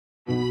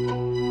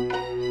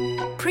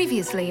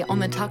Previously on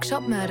the Tuck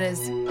Shop Murders.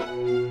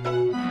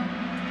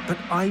 But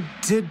I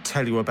did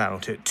tell you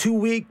about it 2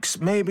 weeks,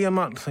 maybe a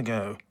month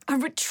ago. A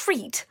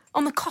retreat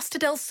on the Costa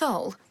del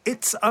Sol.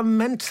 It's a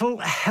mental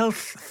health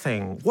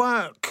thing.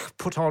 Work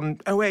put on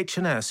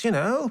OH&S, you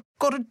know.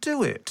 Got to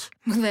do it.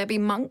 Will there be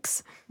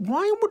monks?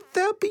 Why would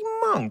there be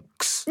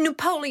monks?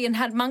 Napoleon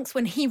had monks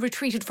when he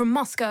retreated from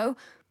Moscow.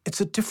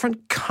 It's a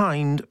different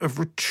kind of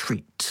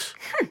retreat.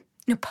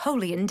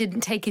 Napoleon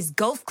didn't take his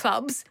golf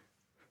clubs.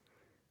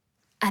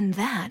 And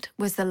that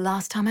was the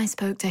last time I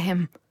spoke to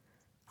him.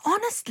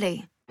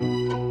 Honestly.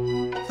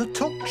 The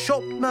Tuck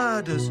Shop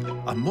Murders,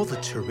 a Mother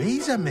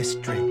Teresa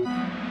mystery.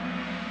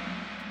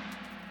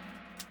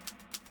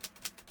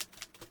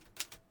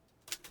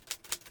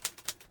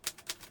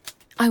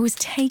 I was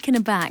taken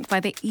aback by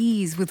the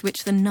ease with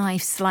which the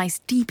knife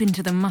sliced deep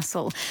into the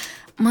muscle.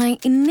 My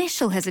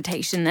initial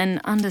hesitation and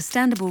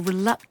understandable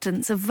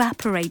reluctance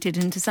evaporated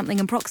into something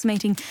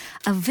approximating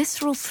a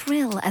visceral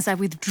thrill as I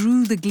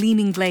withdrew the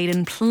gleaming blade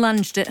and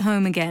plunged it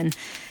home again.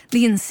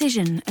 The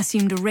incision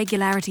assumed a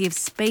regularity of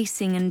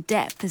spacing and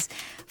depth as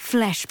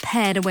flesh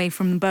pared away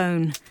from the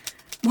bone.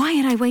 Why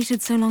had I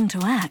waited so long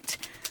to act?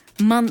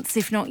 Months,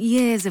 if not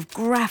years, of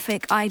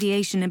graphic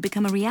ideation had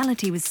become a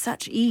reality with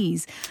such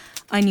ease.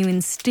 I knew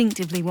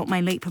instinctively what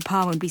my late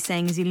papa would be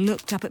saying as he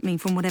looked up at me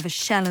from whatever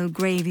shallow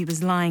grave he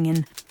was lying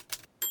in.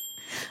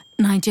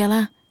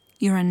 Nigella,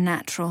 you're a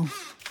natural.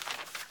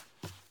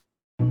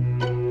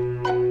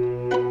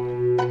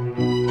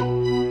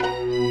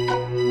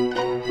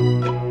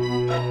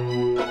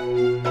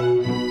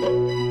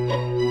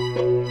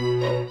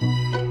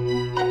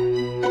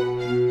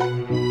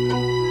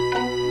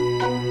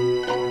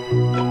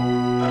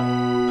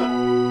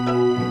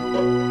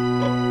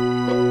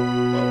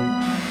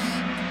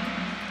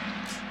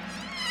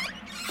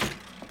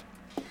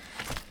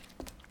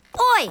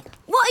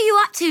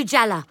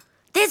 Jella,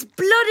 there's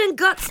blood and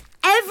guts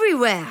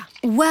everywhere.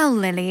 Well,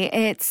 Lily,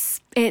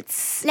 it's...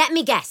 Let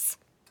me guess.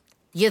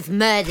 You've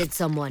murdered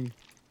someone.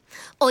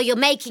 Or you're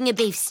making a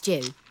beef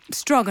stew.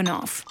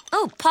 Stroganoff.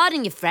 Oh,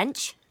 pardon your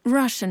French.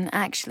 Russian,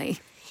 actually.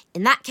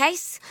 In that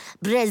case,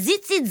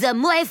 Brzezzy za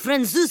moje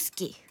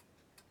francuski.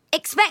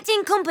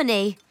 Expecting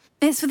company?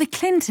 It's for the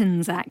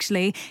Clintons,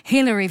 actually.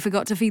 Hillary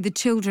forgot to feed the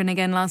children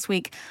again last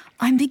week.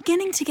 I'm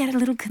beginning to get a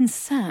little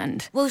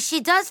concerned. Well,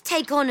 she does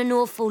take on an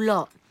awful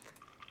lot.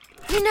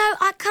 You know,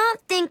 I can't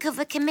think of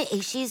a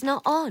committee she's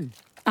not on.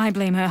 I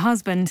blame her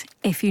husband,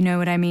 if you know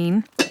what I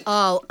mean.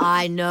 Oh,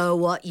 I know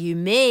what you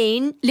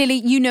mean. Lily,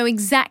 you know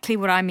exactly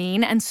what I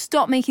mean, and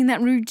stop making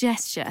that rude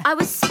gesture. I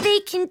was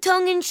speaking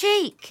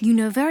tongue-in-cheek. You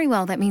know very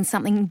well that means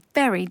something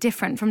very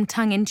different from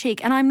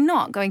tongue-in-cheek, and I'm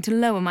not going to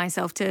lower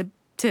myself to...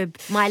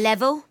 My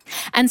level?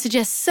 And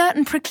suggest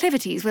certain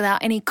proclivities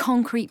without any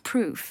concrete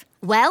proof.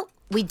 Well,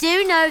 we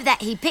do know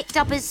that he picked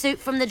up his suit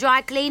from the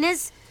dry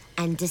cleaners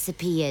and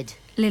disappeared.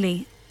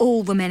 Lily,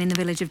 all the men in the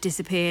village have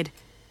disappeared.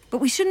 But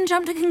we shouldn't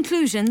jump to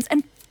conclusions,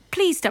 and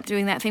please stop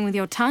doing that thing with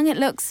your tongue. It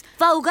looks...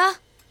 Vulgar?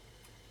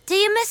 Do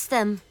you miss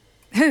them?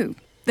 Who?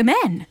 The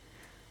men?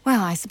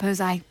 Well, I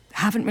suppose I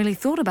haven't really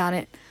thought about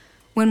it.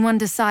 When one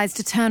decides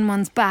to turn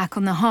one's back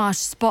on the harsh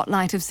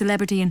spotlight of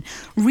celebrity and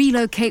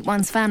relocate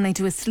one's family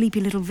to a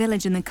sleepy little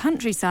village in the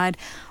countryside,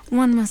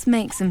 one must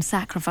make some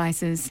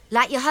sacrifices.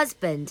 Like your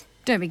husband?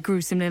 Don't be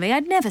gruesome, Lily.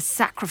 I'd never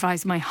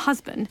sacrifice my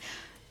husband.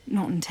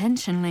 Not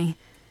intentionally.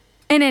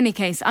 In any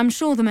case, I'm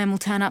sure the men will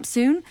turn up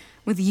soon,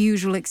 with the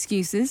usual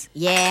excuses.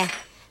 Yeah.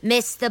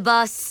 Missed the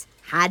bus,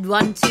 had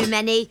one too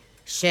many,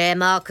 share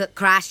market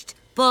crashed,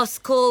 boss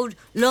called,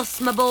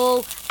 lost my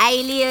ball,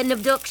 alien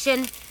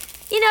abduction.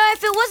 You know,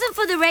 if it wasn't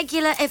for the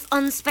regular, if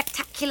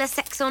unspectacular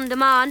sex on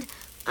demand,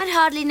 I'd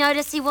hardly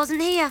notice he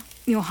wasn't here.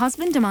 Your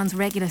husband demands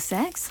regular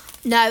sex?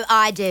 No,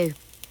 I do.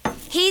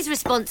 He's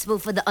responsible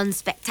for the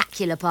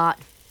unspectacular part.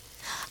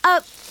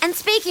 Oh, and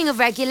speaking of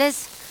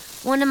regulars,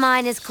 one of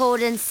mine is called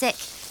in sick,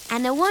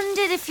 and I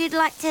wondered if you'd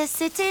like to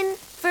sit in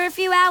for a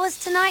few hours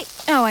tonight?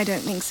 Oh, I don't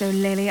think so,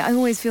 Lily. I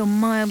always feel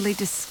mildly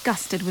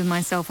disgusted with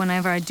myself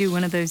whenever I do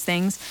one of those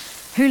things.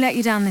 Who let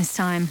you down this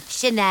time?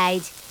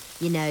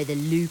 Sinead. You know, the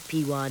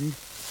loopy one.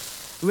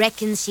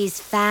 Reckons she's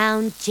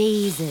found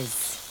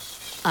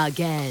Jesus.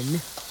 Again.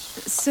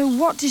 So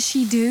what does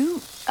she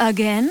do?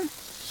 Again?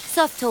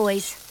 Soft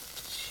toys.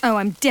 Oh,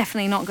 I'm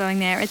definitely not going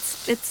there.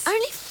 It's...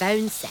 Only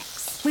phone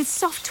sex. With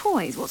soft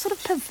toys? What sort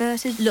of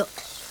perverted... Look,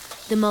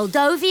 the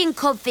Moldovan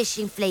cod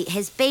fishing fleet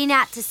has been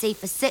out to sea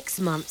for 6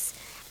 months,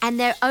 and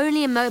they're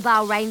only in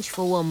mobile range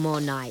for one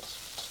more night.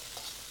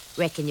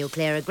 Reckon you'll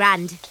clear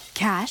 $1,000.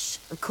 Cash?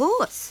 Of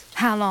course.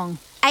 How long?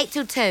 8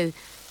 till 2,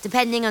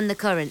 depending on the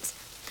currents.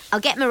 I'll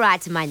get Mariah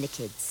to mind the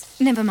kids.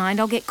 Never mind,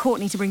 I'll get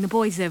Courtney to bring the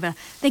boys over.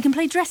 They can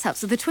play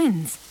dress-ups with the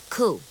twins.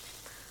 Cool.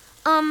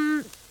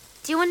 Do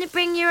you want to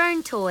bring your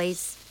own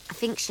toys? I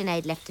think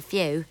Sinead left a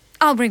few.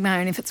 I'll bring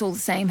my own if it's all the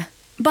same.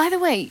 By the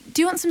way,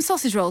 do you want some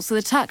sausage rolls for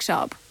the tuck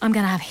shop? I'm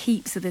going to have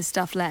heaps of this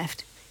stuff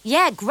left.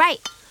 Yeah,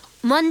 great.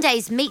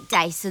 Monday's meat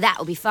day, so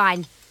that'll be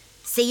fine.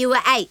 See you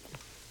at 8.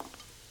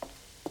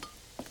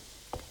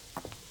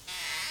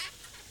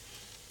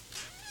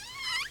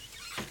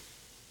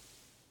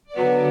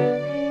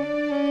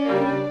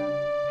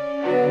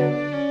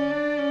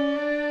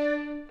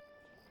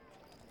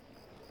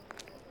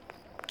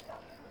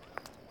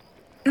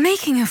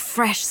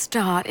 fresh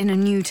start in a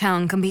new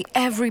town can be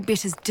every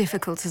bit as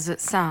difficult as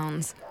it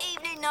sounds.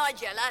 Evening,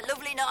 Nigella.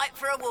 Lovely night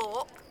for a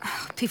walk.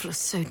 People are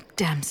so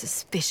damn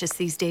suspicious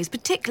these days,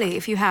 particularly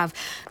if you have,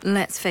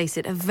 let's face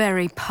it, a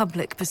very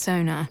public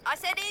persona. I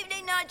said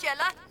evening,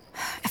 Nigella.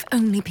 If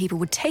only people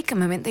would take a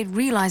moment, they'd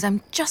realise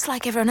I'm just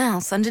like everyone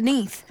else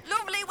underneath.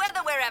 Lovely weather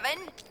we're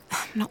having.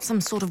 I'm not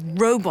some sort of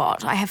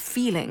robot. I have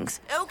feelings.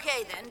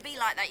 OK then, be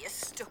like that, you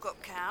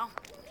stuck-up cow.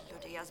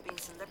 Bloody has-been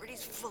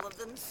celebrities full of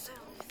themselves.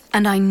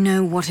 And I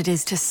know what it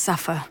is to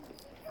suffer.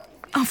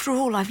 After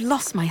all, I've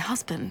lost my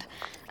husband.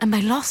 And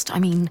by lost, I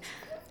mean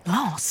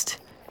lost.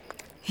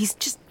 He's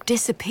just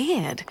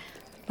disappeared,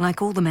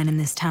 like all the men in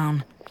this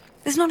town.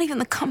 There's not even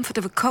the comfort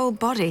of a cold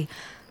body.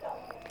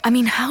 I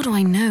mean, how do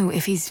I know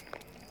if he's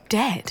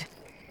dead?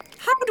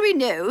 How do we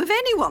know if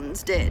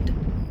anyone's dead?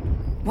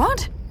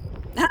 What?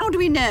 How do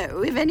we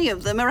know if any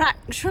of them are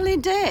actually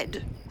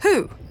dead?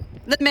 Who?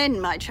 The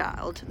men, my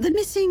child. The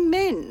missing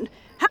men.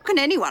 How can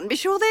anyone be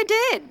sure they're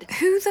dead?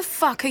 Who the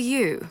fuck are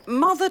you?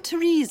 Mother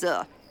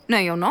Teresa. No,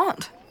 you're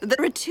not.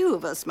 There are two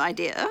of us, my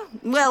dear.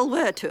 Well,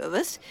 we're two of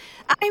us.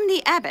 I'm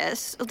the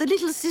abbess of the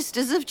Little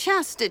Sisters of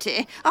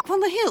Chastity up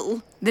on the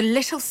hill. The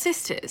Little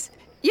Sisters?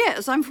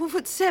 Yes, I'm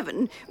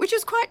 4'7", which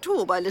is quite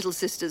tall by Little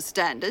Sister's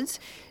standards.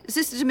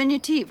 Sister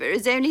Diminutiva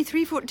is only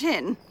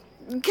 3'10".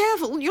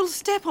 Careful, you'll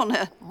step on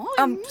her.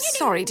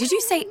 Sorry, did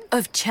you say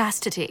of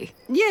chastity?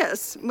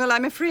 Yes, well,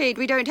 I'm afraid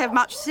we don't have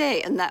much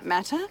say in that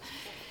matter.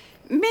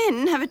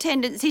 Men have a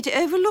tendency to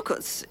overlook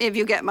us, if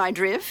you get my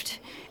drift.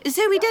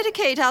 So we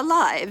dedicate our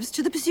lives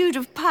to the pursuit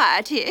of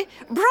piety,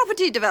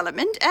 property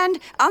development, and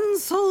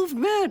unsolved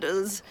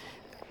murders.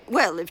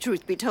 Well, if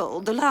truth be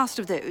told, the last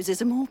of those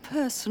is a more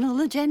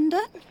personal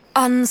agenda.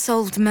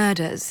 Unsolved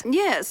murders?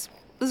 Yes,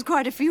 there's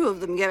quite a few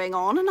of them going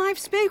on, and I've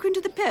spoken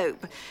to the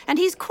Pope, and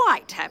he's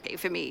quite happy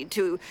for me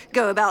to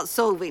go about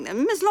solving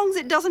them, as long as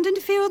it doesn't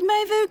interfere with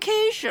my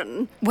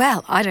vocation.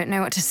 Well, I don't know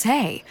what to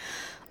say.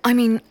 I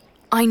mean,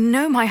 I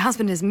know my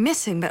husband is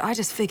missing, but I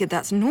just figured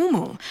that's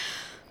normal.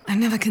 I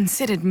never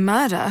considered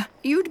murder.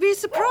 You'd be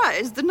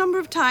surprised the number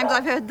of times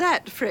I've heard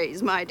that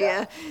phrase, my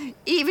dear.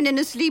 Even in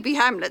a sleepy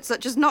hamlet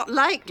such as Not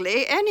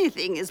Likely,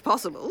 anything is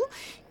possible.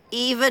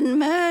 Even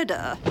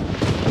murder.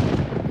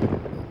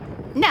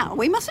 Now,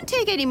 we mustn't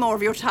take any more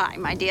of your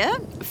time, my dear.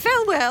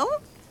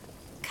 Farewell.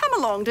 Come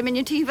along,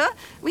 Diminutiva.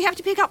 We have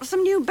to pick up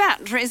some new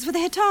batteries for the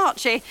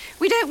Hitachi.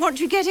 We don't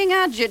want you getting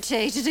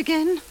agitated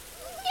again.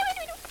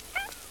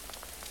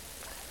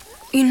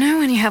 You know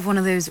when you have one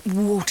of those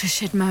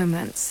watershed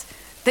moments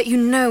that you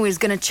know is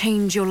going to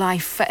change your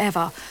life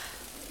forever?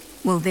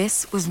 Well,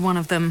 this was one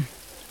of them.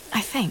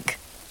 I think.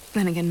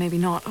 Then again, maybe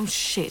not. Oh,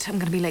 shit, I'm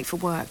going to be late for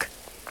work.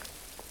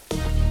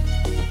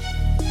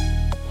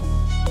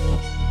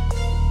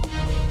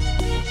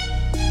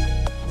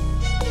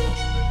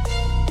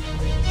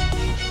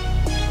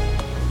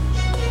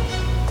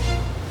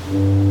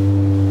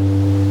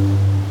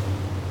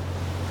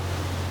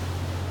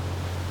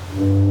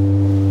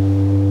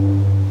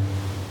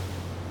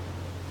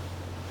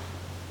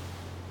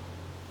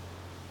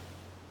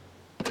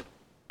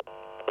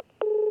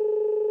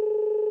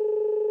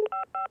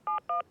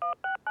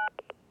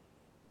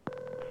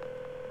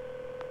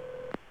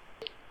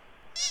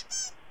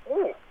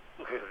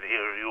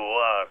 There you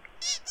are.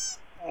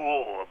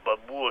 Oh,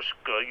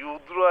 babushka, you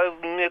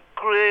drive me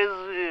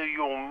crazy,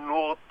 you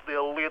naughty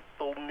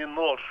little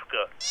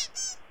Ninoshka.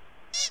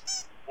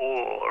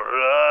 All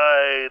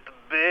right,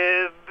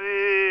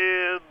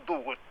 baby,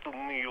 do it to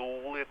me, you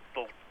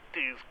little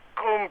tease.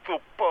 Come to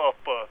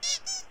Papa.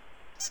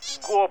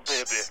 Go,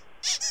 baby.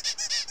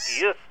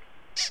 Yes,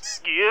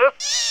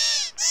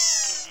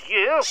 yes,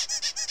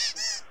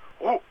 yes.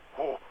 Oh,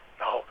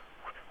 now,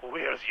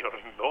 where's your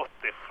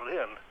naughty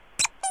friend?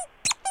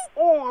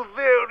 Oh,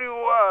 there you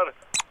are.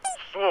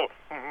 So,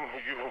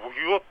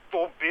 you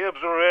two babes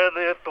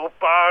ready to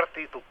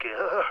party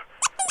together?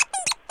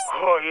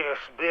 Oh, yes,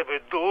 baby,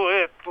 do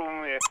it to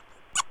me.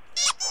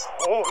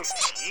 Oh,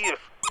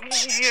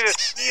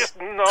 yes,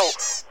 now.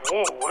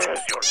 Oh, where's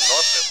your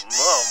naughty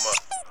mama?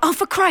 Oh,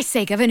 for Christ's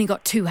sake, I've only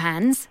got 2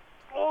 hands.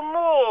 Oh, no,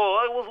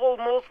 I was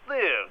almost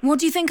there. What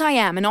do you think I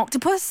am, an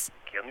octopus?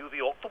 Can you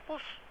the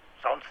octopus?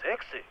 Sounds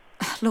sexy.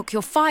 Look,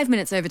 you're 5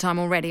 minutes overtime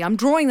already. I'm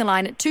drawing the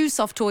line at 2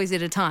 soft toys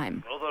at a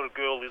time. Other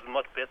girl is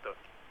much better.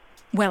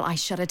 Well, I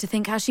shudder to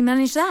think how she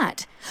managed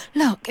that.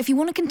 Look, if you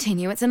want to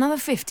continue, it's another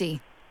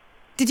 50.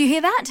 Did you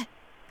hear that?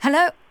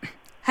 Hello?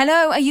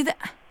 Hello, are you there?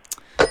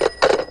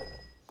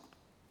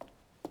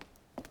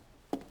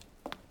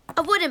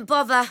 I wouldn't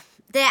bother.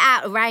 They're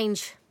out of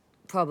range.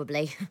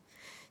 Probably.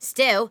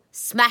 Still,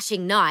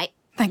 smashing night.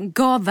 Thank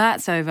God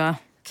that's over.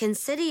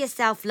 Consider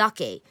yourself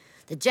lucky.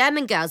 The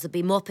German girls would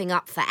be mopping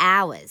up for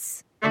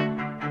hours.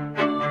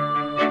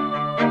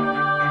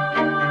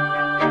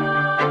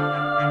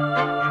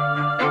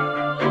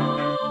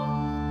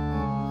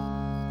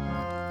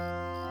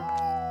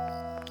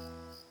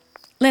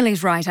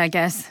 Lily's right, I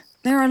guess.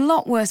 There are a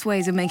lot worse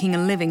ways of making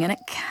a living, and it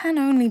can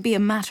only be a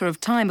matter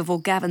of time before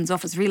Gavin's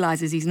office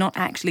realises he's not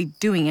actually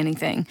doing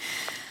anything.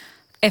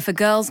 If a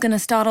girl's going to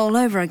start all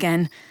over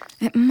again,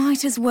 it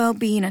might as well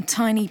be in a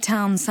tiny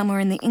town somewhere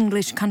in the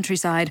English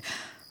countryside.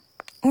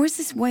 Or is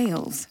this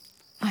Wales?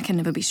 I can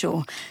never be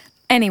sure.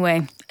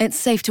 Anyway, it's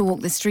safe to walk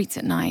the streets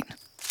at night.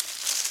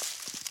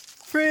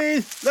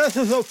 Freeze! This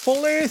is a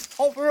police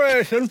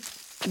operation.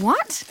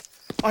 What?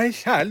 I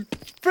said,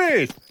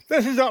 freeze!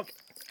 This is a...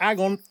 Hang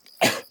on.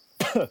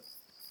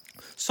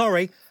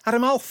 Sorry, had a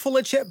mouthful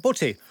of chip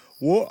butty.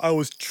 What I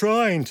was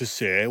trying to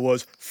say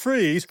was,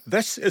 freeze,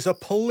 this is a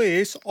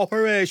police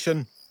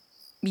operation.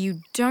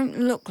 You don't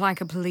look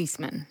like a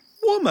policeman.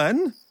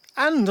 Woman?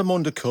 And I'm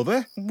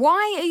undercover.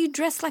 Why are you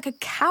dressed like a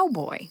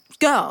cowboy?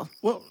 Girl.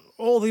 Well,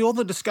 all the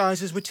other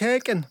disguises were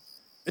taken.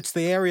 It's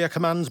the area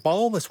command's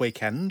ball this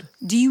weekend.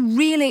 Do you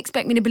really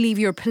expect me to believe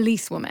you're a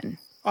policewoman?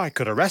 I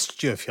could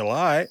arrest you if you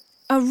like.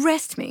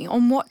 Arrest me?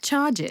 On what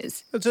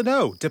charges? I don't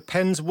know.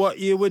 Depends what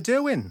you were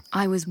doing.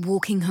 I was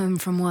walking home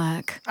from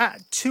work.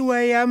 At 2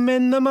 a.m.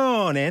 in the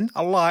morning?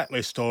 A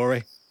likely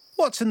story.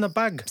 What's in the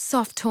bag?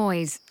 Soft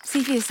toys.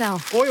 See for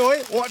yourself. Oi,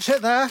 oi, watch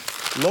it there.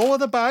 Lower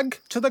the bag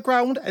to the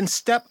ground and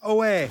step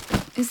away.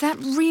 Is that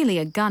really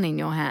a gun in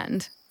your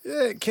hand?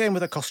 It came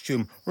with a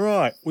costume.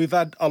 Right, we've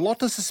had a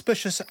lot of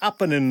suspicious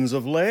happenings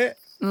of late.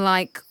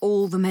 Like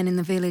all the men in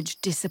the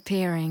village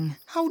disappearing.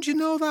 How do you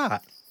know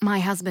that? My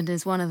husband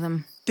is one of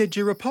them. Did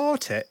you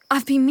report it?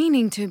 I've been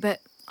meaning to, but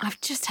I've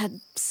just had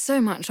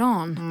so much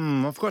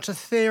on. I've got a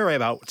theory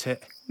about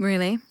it.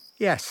 Really?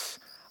 Yes,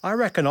 I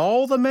reckon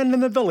all the men in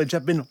the village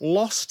have been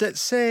lost at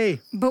sea.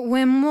 But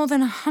we're more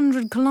than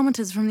 100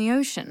 kilometres from the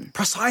ocean.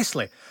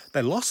 Precisely.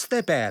 They lost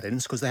their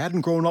bearings because they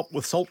hadn't grown up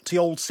with salty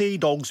old sea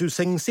dogs who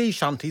sing sea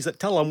shanties that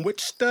tell them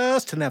which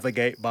stairs to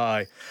navigate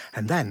by.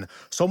 And then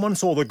someone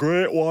saw the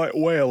great white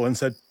whale and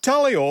said,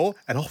 "Tally-ho,"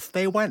 and off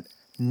they went,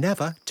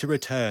 never to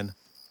return.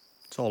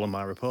 It's all in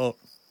my report.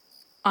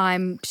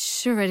 I'm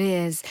sure it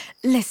is.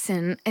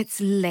 Listen,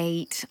 it's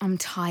late. I'm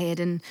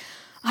tired and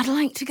I'd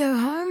like to go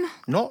home.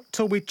 Not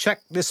till we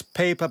check this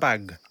paper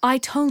bag. I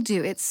told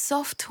you, it's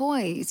soft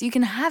toys. You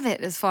can have it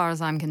as far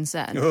as I'm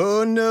concerned.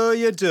 Oh, no,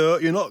 you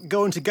don't. You're not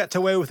going to get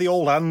away with the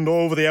old hand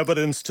over the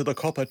evidence to the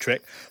copper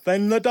trick.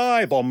 Then the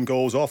dye bomb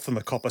goes off and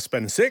the copper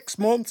spends 6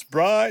 months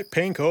bright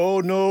pink.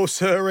 Oh, no,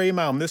 sirree,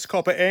 ma'am. This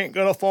copper ain't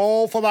going to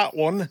fall for that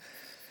one.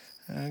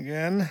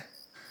 Again.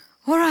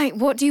 All right,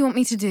 what do you want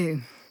me to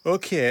do?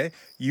 OK,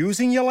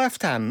 using your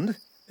left hand...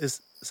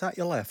 Is that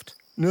your left?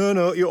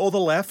 No, your other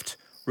left.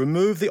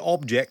 Remove the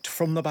object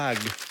from the bag.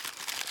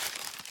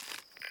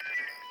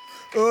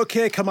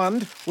 OK,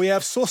 Command. We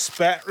have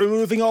suspect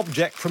removing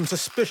object from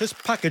suspicious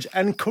package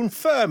and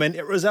confirming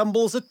it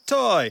resembles a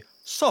toy.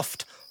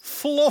 Soft,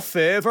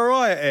 fluffy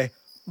variety.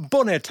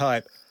 Bunny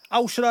type.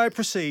 How should I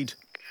proceed?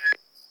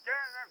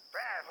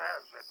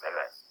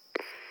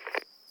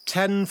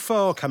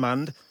 10-4,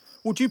 Command.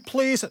 Would you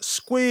please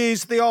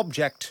squeeze the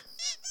object?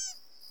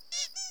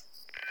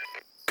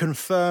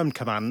 Confirmed,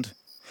 Command.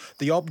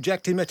 The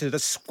object emitted a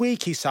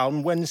squeaky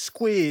sound when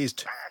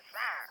squeezed.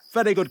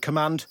 Very good,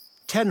 Command.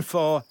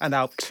 10-4 and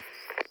out.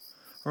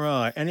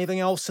 Right, anything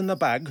else in the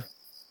bag?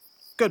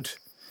 Good.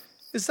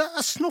 Is that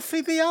a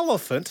Snuffy the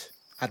elephant?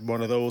 Had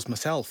one of those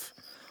myself.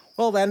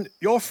 Well then,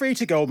 you're free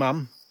to go,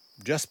 ma'am.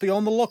 Just be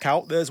on the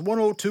lookout. There's 1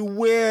 or 2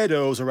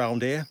 weirdos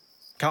around here.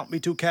 Can't be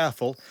too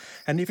careful.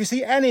 And if you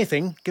see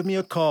anything, give me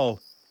a call.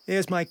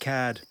 Here's my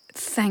card.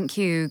 Thank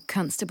you,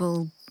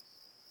 Constable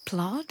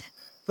Plod?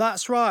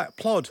 That's right,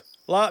 Plod.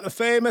 Like the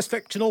famous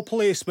fictional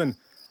policeman.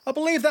 I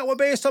believe that were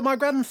based on my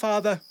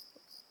grandfather.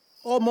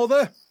 Or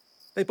mother.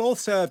 They both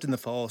served in the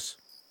force.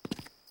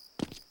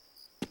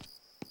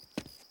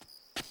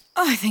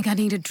 I think I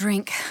need a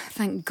drink.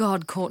 Thank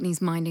God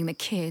Courtney's minding the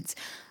kids.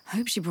 I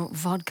hope she brought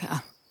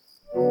vodka.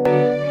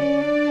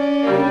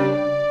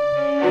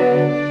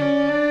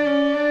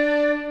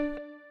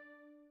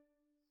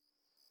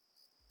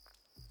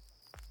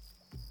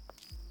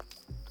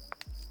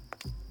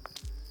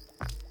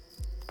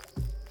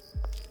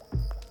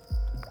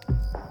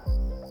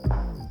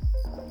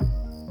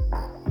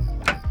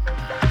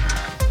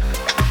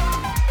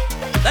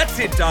 That's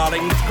it,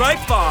 darlings.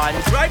 Grapevine,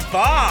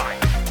 grapevine.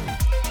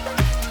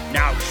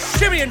 Now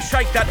shimmy and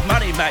shake that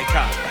money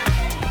maker.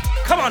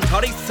 Come on,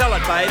 Toddy, sell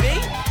it, baby.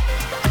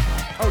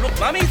 Oh, look,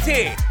 Mummy's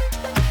here.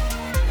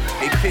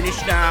 Be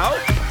finished now.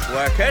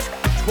 Twerk it,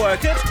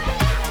 twerk it.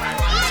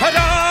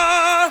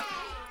 Ta-da!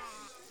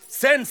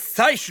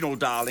 Sensational,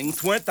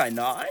 darlings, weren't they,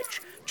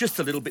 Nige? Just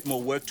a little bit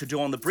more work to do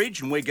on the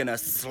bridge and we're going to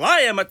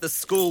slay 'em at the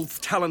school's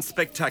talent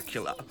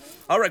spectacular.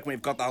 I reckon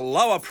we've got the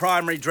lower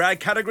primary drag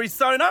category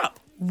sewn up.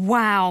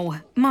 Wow.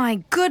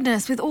 My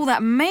goodness, with all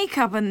that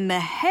makeup and the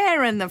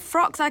hair and the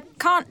frocks, I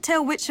can't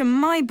tell which are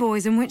my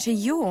boys and which are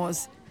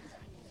yours.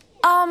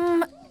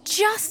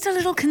 Just a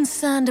little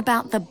concerned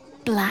about the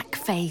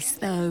blackface,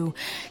 though.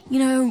 You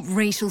know,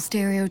 racial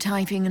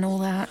stereotyping and all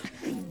that.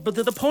 But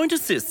they're the Pointer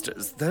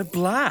Sisters. They're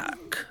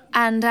black.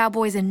 And our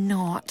boys are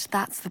not.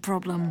 That's the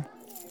problem.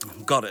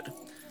 Got it.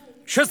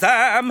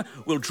 Shazam!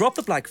 We'll drop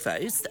the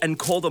blackface and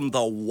call them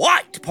the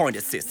White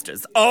Pointer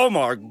Sisters. Oh,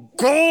 my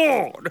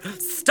God!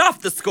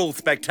 Stuff the school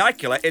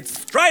spectacular.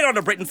 It's straight on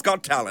to Britain's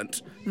Got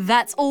Talent.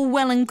 That's all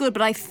well and good,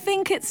 but I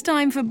think it's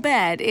time for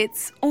bed.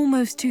 It's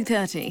almost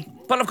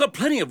 2:30. But I've got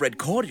plenty of red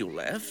cordial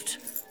left.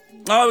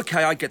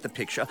 OK, I get the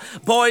picture.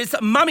 Boys,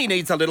 Mummy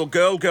needs a little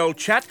girl-girl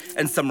chat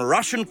and some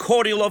Russian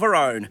cordial of her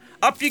own.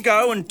 Up you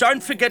go, and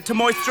don't forget to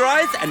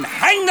moisturise and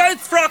hang those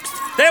frocks.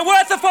 They're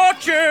worth a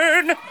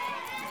fortune!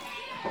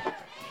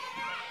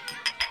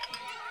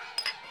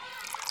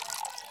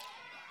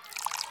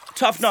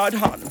 Tough night,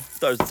 hun.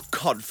 Those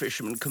cod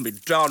fishermen can be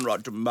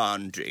downright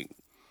demanding.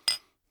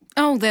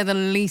 Oh, they're the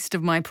least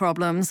of my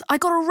problems. I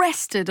got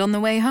arrested on the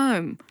way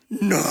home.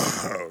 No.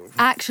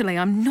 Actually,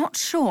 I'm not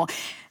sure.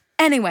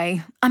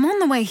 Anyway, I'm on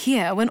the way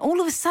here when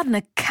all of a sudden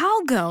a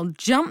cowgirl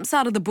jumps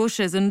out of the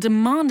bushes and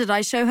demanded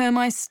I show her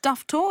my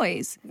stuffed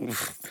toys.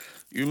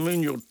 You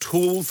mean your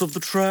tools of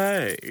the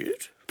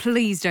trade?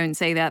 Please don't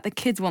say that. The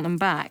kids want them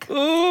back.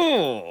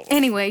 Oh.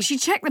 Anyway, she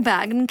checked the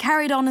bag and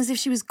carried on as if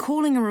she was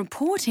calling a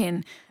report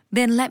in,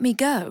 then let me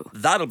go.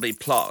 That'll be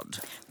Plod.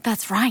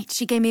 That's right.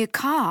 She gave me a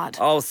card.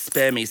 Oh,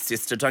 spare me,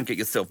 sister. Don't get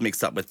yourself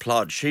mixed up with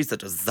Plod. She's a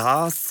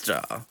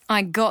disaster.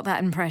 I got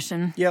that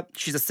impression. Yep,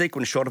 she's a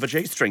sequin short of a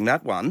G-string,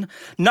 that one.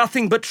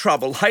 Nothing but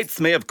trouble. Hates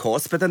me, of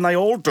course, but then they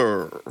all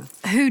do.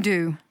 Who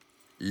do?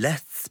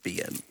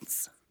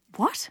 Lesbians.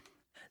 What?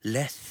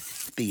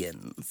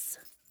 Lesbians.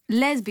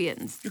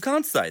 Lesbians. You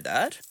can't say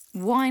that.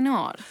 Why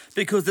not?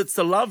 Because it's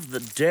the love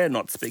that dare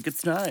not speak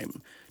its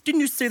name.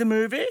 Didn't you see the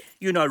movie?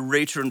 You know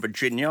Rita and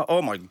Virginia?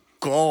 Oh, my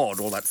God,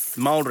 all that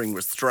smouldering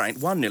restraint.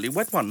 One nearly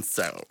wet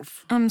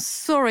oneself. I'm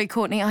sorry,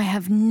 Courtney. I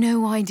have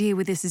no idea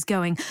where this is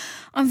going.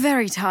 I'm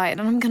very tired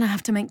and I'm going to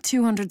have to make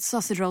 200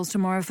 sausage rolls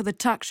tomorrow for the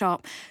tuck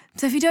shop.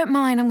 So if you don't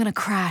mind, I'm going to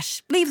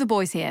crash. Leave the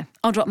boys here.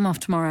 I'll drop them off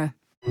tomorrow.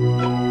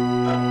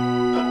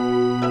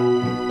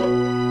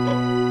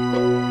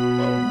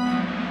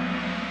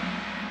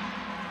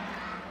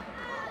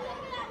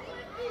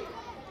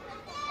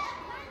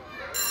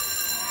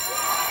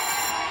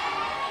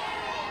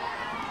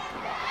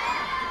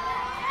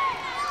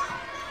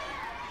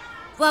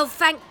 Well,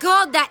 thank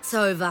God that's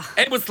over.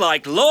 It was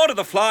like Lord of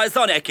the Flies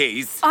on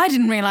Eckies. I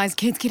didn't realise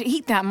kids could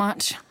eat that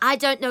much. I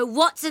don't know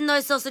what's in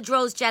those sausage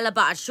rolls, Jella,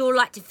 but I'd sure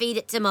like to feed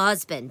it to my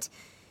husband.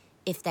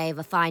 If they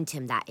ever find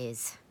him, that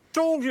is.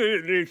 Told you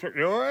you'd need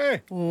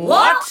security.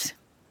 What?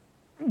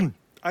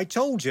 I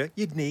told you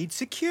you'd need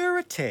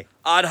security.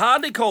 I'd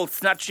hardly call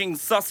snatching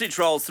sausage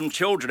rolls from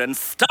children and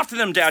stuffing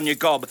them down your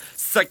gob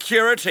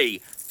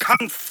security,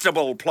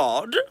 Constable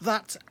Plod.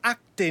 That's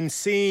acting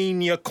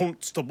senior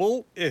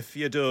constable, if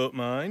you don't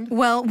mind.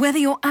 Well, whether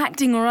you're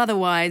acting or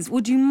otherwise,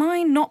 would you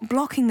mind not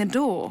blocking the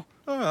door?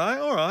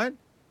 All right.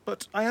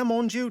 But I am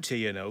on duty,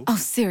 you know. Oh,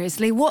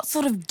 seriously, what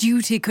sort of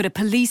duty could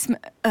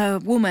a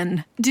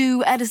woman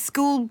do at a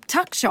school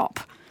tuck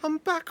shop? I'm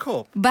back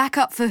up. Back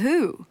up for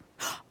who?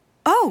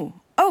 Oh,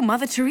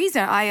 Mother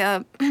Teresa,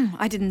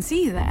 I didn't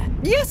see you there.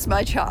 Yes,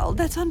 my child,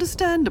 that's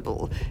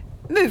understandable.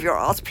 Move your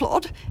ass,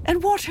 Plod,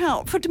 and watch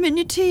out for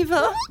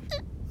diminutiva.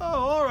 Oh,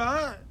 all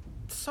right.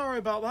 Sorry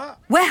about that.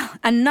 Well,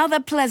 another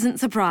pleasant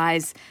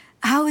surprise.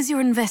 How is your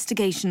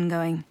investigation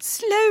going?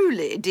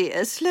 Slowly,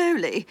 dear,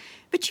 slowly.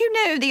 But you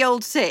know the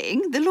old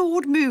saying, the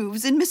Lord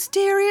moves in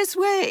mysterious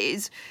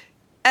ways,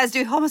 as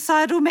do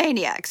homicidal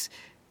maniacs.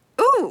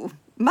 Ooh,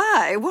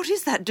 my, what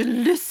is that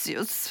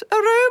delicious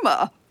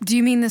aroma? Do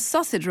you mean the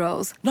sausage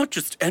rolls? Not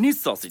just any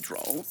sausage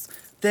rolls.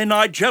 They're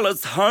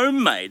Nigella's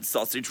homemade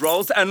sausage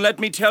rolls, and let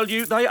me tell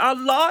you, they are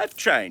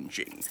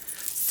life-changing.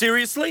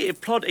 Seriously,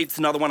 if Plod eats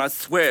another one, I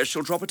swear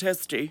she'll drop a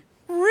testy.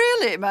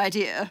 Really, my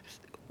dear?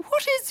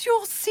 What is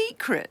your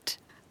secret?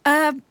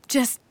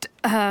 Just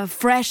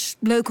fresh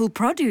local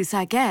produce,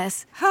 I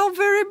guess. How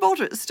very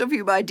modest of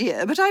you, my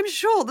dear, but I'm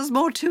sure there's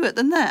more to it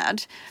than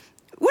that.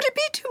 Would it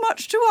be too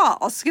much to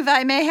ask if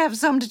I may have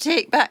some to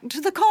take back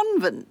to the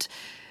convent?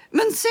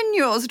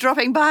 Monsignor's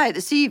dropping by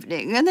this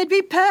evening, and they'd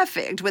be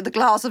perfect with a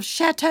glass of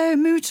Chateau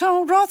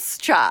Mouton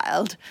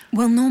Rothschild.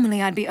 Well,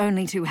 normally I'd be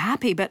only too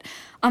happy, but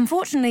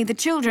unfortunately the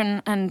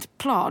children and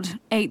Plod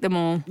ate them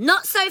all.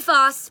 Not so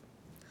fast.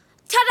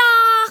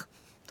 Ta-da!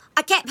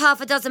 I kept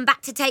half a dozen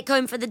back to take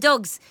home for the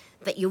dogs,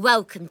 but you're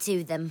welcome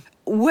to them.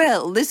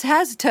 Well, this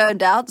has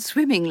turned out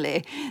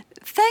swimmingly.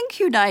 Thank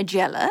you,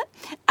 Nigella.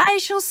 I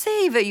shall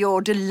savour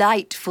your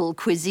delightful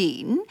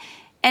cuisine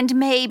and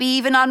maybe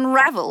even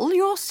unravel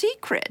your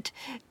secret.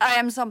 I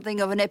am something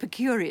of an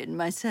Epicurean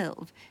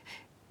myself.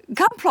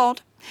 Come,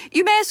 Plod.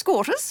 You may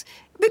escort us,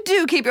 but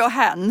do keep your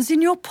hands in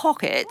your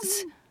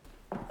pockets.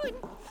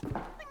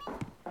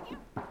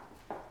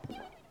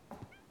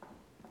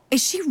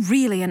 Is she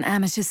really an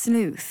amateur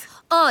sleuth?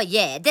 Oh,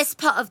 yeah, this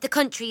part of the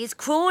country is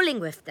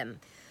crawling with them.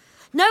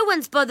 No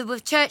one's bothered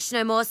with church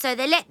no more, so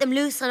they let them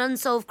loose on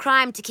unsolved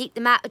crime to keep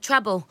them out of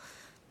trouble.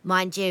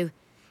 Mind you,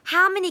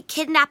 how many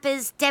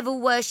kidnappers, devil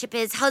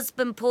worshippers,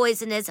 husband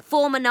poisoners,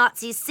 former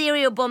Nazis,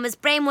 serial bombers,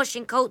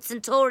 brainwashing cults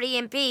and Tory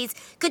MPs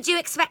could you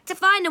expect to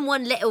find in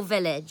one little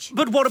village?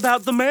 But what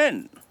about the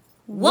men?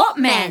 What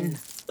men?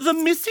 The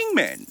missing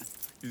men.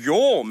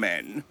 Your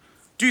men?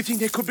 Do you think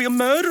there could be a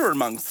murder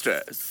amongst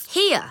us?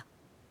 Here.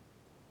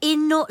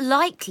 In Not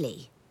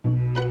Likely.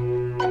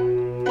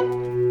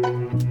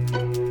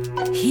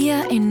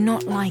 Here in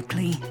Not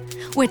Likely,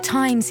 where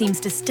time seems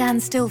to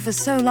stand still for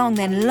so long,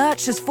 then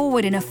lurches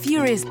forward in a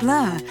furious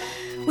blur.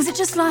 Was it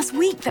just last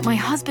week that my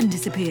husband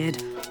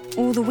disappeared?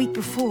 Or the week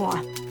before?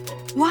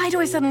 Why do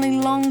I suddenly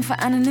long for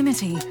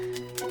anonymity?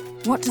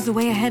 What does the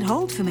way ahead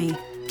hold for me?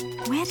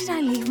 Where did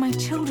I leave my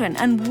children?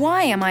 And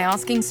why am I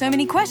asking so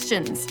many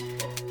questions?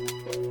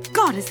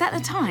 God, is that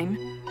the time?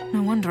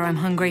 No wonder I'm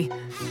hungry.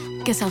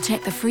 Guess I'll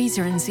check the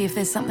freezer and see if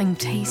there's something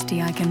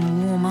tasty I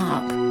can warm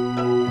up.